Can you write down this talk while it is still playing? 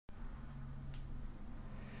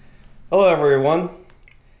Hello everyone.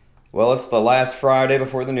 Well, it's the last Friday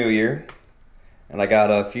before the new year, and I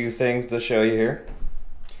got a few things to show you here.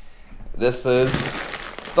 This is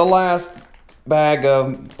the last bag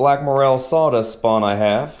of black morel sawdust spawn I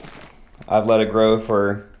have. I've let it grow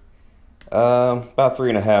for about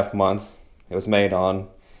 3.5 months. It was made on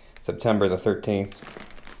September the 13th.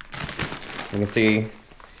 You can see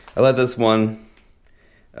I let this one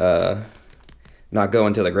not go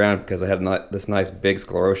into the ground because I had this nice big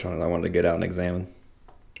sclerotia on it I wanted to get out and examine.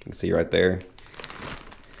 You can see right there.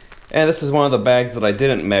 And this is one of the bags that I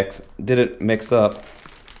didn't mix up.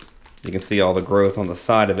 You can see all the growth on the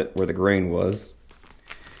side of it where the grain was.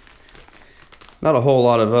 Not a whole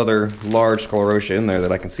lot of other large sclerotia in there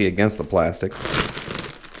that I can see against the plastic. You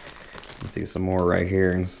can see some more right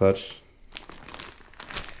here and such.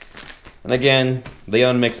 And again, the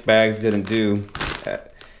unmixed bags didn't do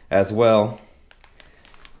as well.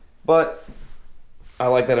 But I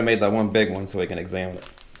like that I made that one big one so we can examine it.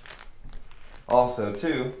 Also,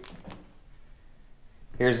 too,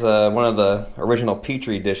 here's one of the original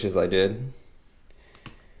Petri dishes I did.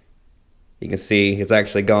 You can see it's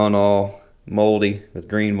actually gone all moldy with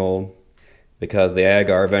green mold because the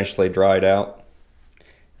agar eventually dried out.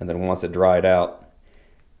 And then once it dried out,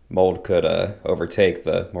 mold could overtake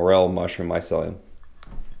the morel mushroom mycelium.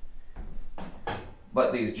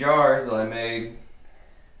 But these jars that I made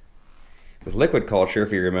with liquid culture,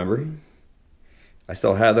 if you remember, I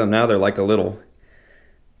still have them now. They're like a little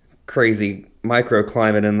crazy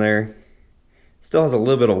microclimate in there. Still has a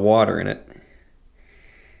little bit of water in it.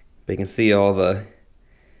 But you can see all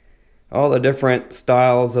the different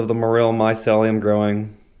styles of the morel mycelium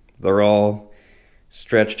growing. They're all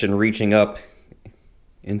stretched and reaching up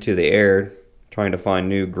into the air, trying to find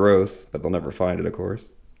new growth, but they'll never find it, of course.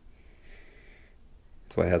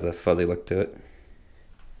 That's why it has a fuzzy look to it.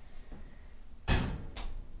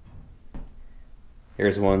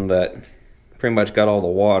 Here's one that pretty much got all the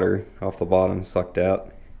water off the bottom sucked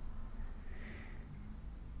out.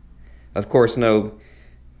 Of course, no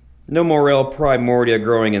morel primordia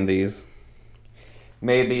growing in these.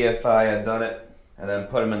 Maybe if I had done it and then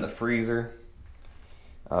put them in the freezer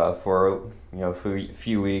for a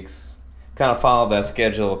few weeks, kind of follow that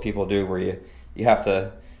schedule people do where you have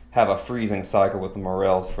to have a freezing cycle with the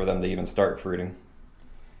morels for them to even start fruiting.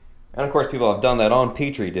 And of course people have done that on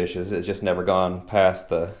Petri dishes. It's just never gone past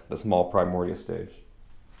the small primordia stage.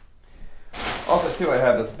 Also too, I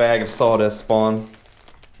have this bag of sawdust spawn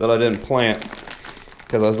that I didn't plant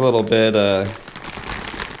because I was a little bit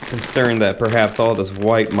concerned that perhaps all this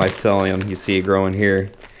white mycelium you see growing here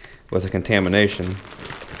was a contamination.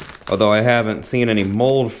 Although I haven't seen any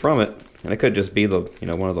mold from it, and it could just be the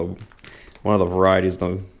one of the varieties of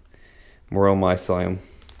the morel mycelium.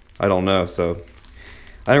 I don't know, so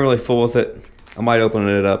I didn't really fool with it. I might open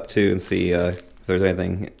it up too and see if there's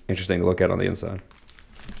anything interesting to look at on the inside.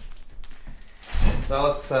 So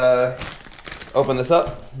let's open this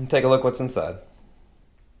up and take a look what's inside.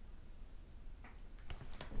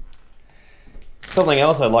 Something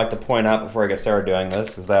else I'd like to point out before I get started doing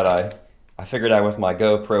this is that I figured out with my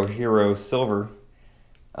GoPro Hero Silver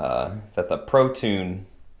that the Pro Tune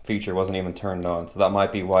feature wasn't even turned on. So that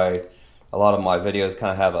might be why a lot of my videos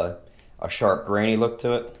kind of have a sharp, grainy look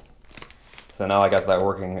to it. So now I got that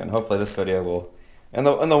working, and hopefully this video will, and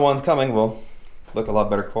the ones coming will look a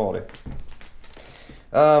lot better quality.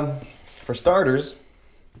 For starters,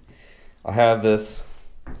 I have this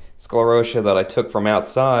sclerotia that I took from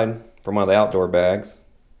outside, from one of the outdoor bags,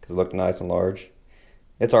 because it looked nice and large.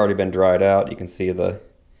 It's already been dried out. You can see the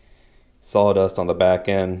sawdust on the back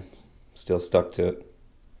end still stuck to it.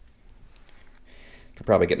 Could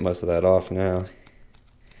probably get most of that off now.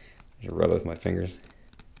 Just rub it with my fingers.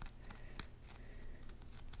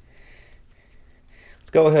 Let's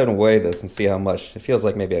go ahead and weigh this and see how much. It feels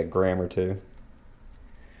like maybe a gram or two.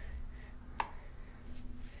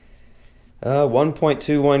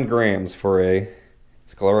 1.21 grams for a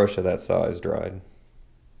sclerotia that size dried.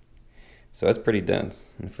 So that's pretty dense.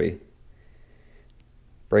 And if we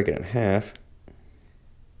break it in half, you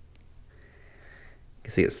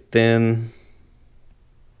can see it's thin.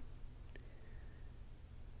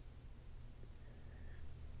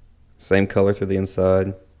 Same color through the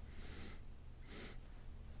inside.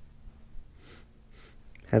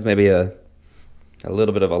 Has maybe a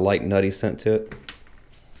little bit of a light nutty scent to it.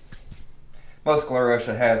 Most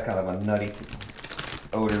sclerotia has kind of a nutty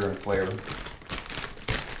odor and flavor.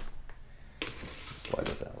 Slide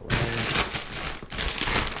this out.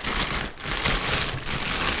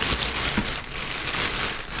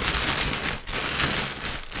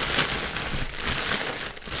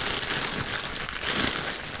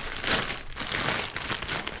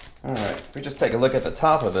 Alright, if we just take a look at the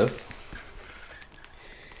top of this,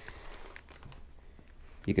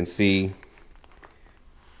 you can see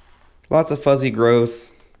lots of fuzzy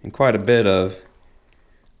growth and quite a bit of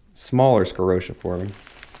smaller sclerotia forming.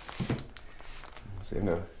 See,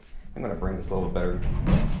 I'm gonna bring this a little better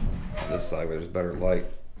on this side where there's better light.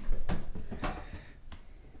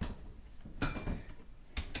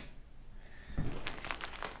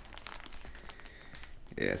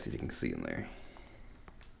 Yeah, see if you can see in there.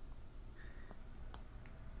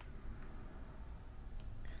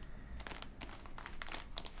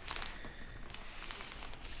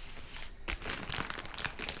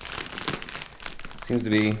 Seems to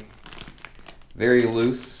be very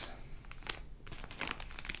loose,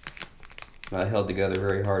 not held together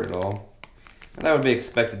very hard at all. And that would be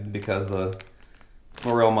expected because the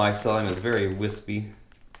morel mycelium is very wispy,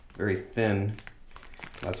 very thin.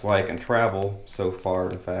 That's why it can travel so far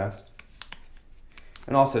and fast.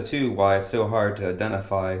 And also too, why it's so hard to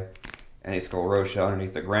identify any sclerotia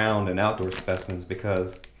underneath the ground and outdoor specimens,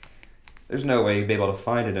 because there's no way you'd be able to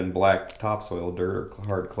find it in black topsoil, dirt, or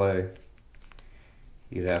hard clay.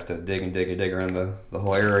 You'd have to dig and dig and dig around the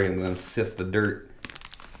whole area and then sift the dirt.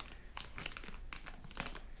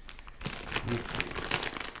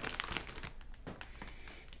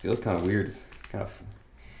 Feels kind of weird. It's kind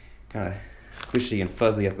of squishy and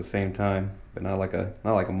fuzzy at the same time, but not like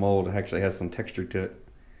a mold. It actually has some texture to it.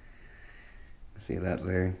 See that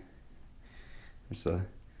there? There's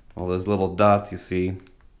all those little dots you see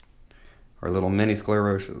are little mini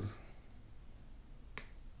sclerotias.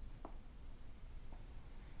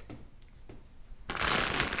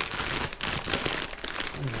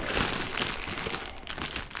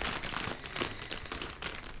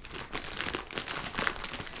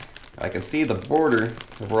 I can see the border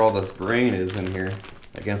of where all this grain is in here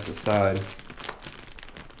against the side,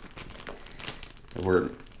 where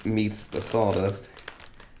it meets the sawdust.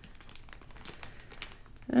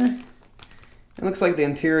 It looks like the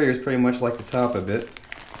interior is pretty much like the top of it.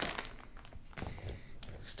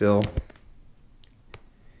 Still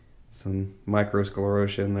some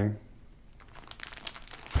microsclerotia in there.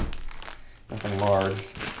 Nothing large.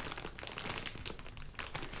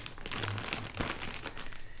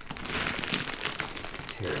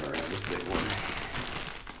 Tearing around this big one.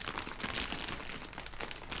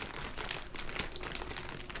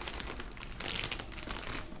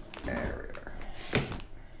 There we are.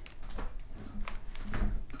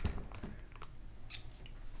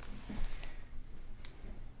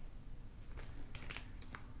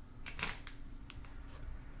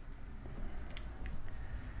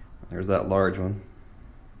 There's that large one.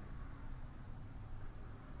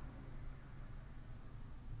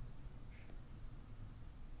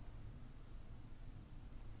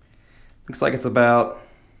 Looks like it's about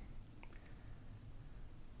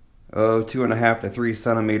 2.5 to 3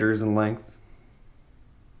 centimeters in length.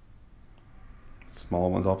 Small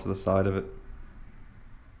ones off to the side of it.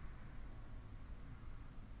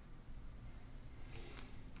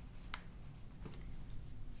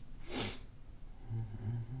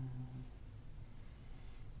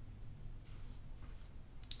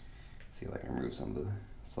 See if I can remove some of the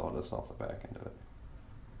sawdust off the back end of it.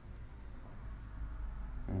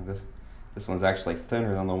 And this one's actually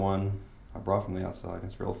thinner than the one I brought from the outside.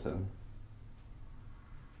 It's real thin.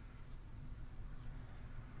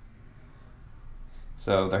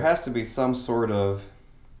 So there has to be some sort of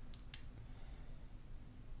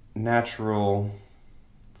natural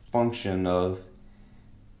function of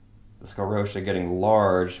the sclerotia getting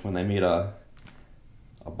large when they meet a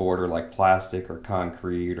border like plastic or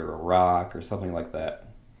concrete or a rock or something like that.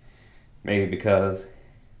 Maybe because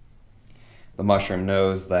the mushroom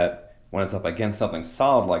knows that when it's up against something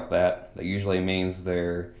solid like that, that usually means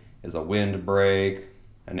there is a wind break,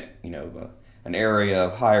 and an area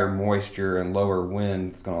of higher moisture and lower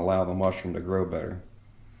wind that's going to allow the mushroom to grow better.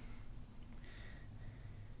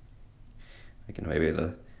 Like maybe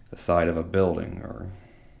the side of a building or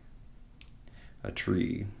a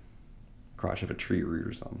tree, crotch of a tree root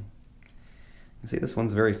or something. You see, this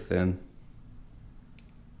one's very thin.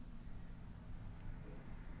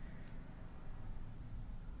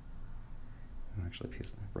 Actually,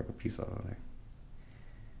 broke a piece out of there.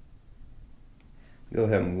 Go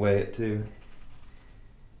ahead and weigh it too.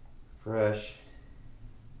 Fresh.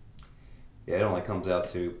 Yeah, it only comes out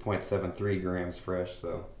to 0.73 grams fresh,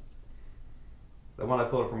 so the one I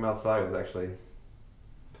pulled from outside was actually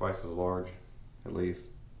twice as large, at least.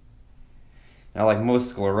 Now, like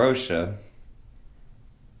most sclerotia,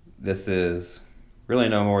 this is really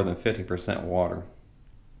no more than 50% water.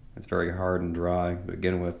 It's very hard and dry to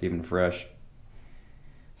begin with, even fresh.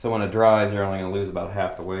 So when it dries, you're only going to lose about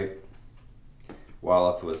half the weight.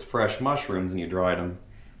 While if it was fresh mushrooms and you dried them,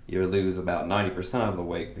 you would lose about 90% of the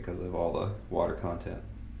weight because of all the water content.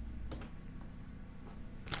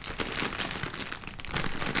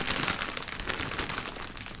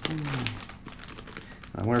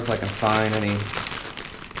 I wonder if I can find any.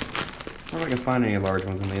 I wonder if I can find any large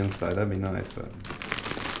ones on the inside. That'd be nice, but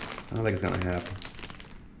I don't think it's gonna happen.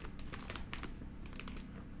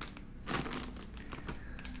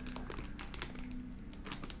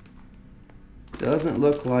 Doesn't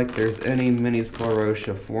look like there's any mini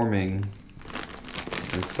sclerotia forming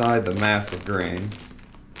inside the mass of grain,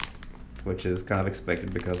 which is kind of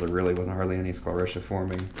expected because there really wasn't hardly any sclerotia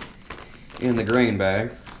forming in the grain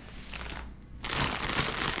bags.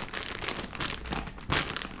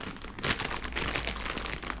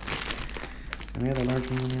 Any other large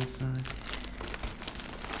one on the outside?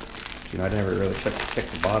 You know, I never really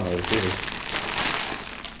checked the bottom of this either.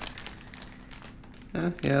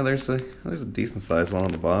 Yeah, there's a decent sized one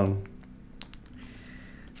on the bottom.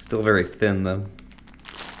 Still very thin though.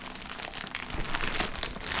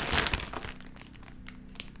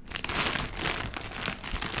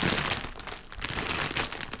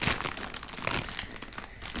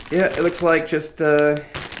 Yeah, it looks like just different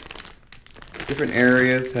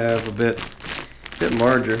areas have a bit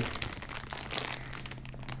larger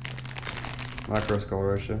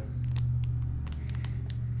microsclerotia.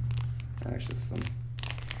 There's just some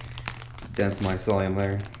dense mycelium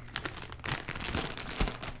there.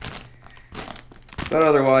 But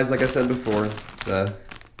otherwise, like I said before, the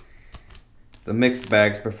mixed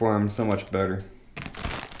bags perform so much better.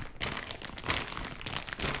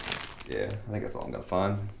 Yeah, I think that's all I'm gonna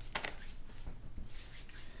find.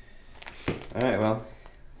 Alright, well,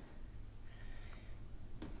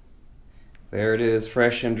 there it is,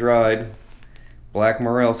 fresh and dried black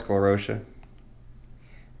morel sclerotia.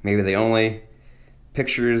 Maybe the only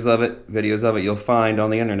pictures of it, videos of it you'll find on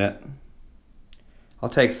the internet. I'll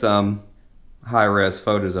take some high-res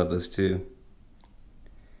photos of this too.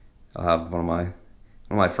 I'll have one of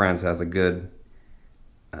my friends has a good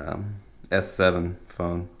S7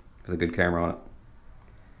 phone with a good camera on it.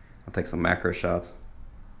 I'll take some macro shots.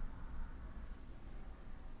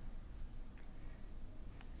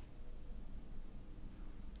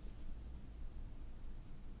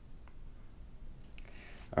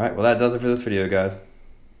 Alright, well that does it for this video, guys.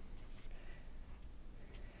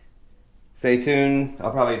 Stay tuned.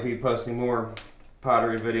 I'll probably be posting more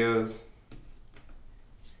pottery videos.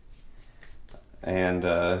 And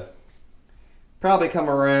probably come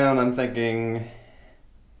around, I'm thinking,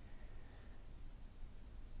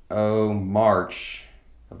 March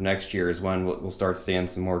of next year is when we'll start seeing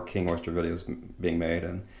some more king oyster videos being made.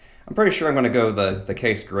 And I'm pretty sure I'm going to go the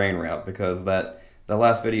case grain route, because the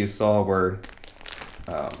last video you saw where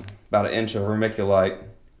about an inch of vermiculite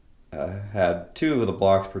had 2 of the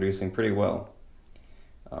blocks producing pretty well.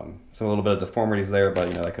 So a little bit of deformities there, but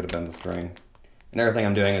you know, that could have been the strain. And everything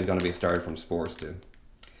I'm doing is going to be started from spores too.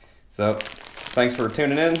 So thanks for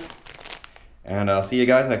tuning in, and I'll see you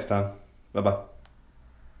guys next time. Bye bye.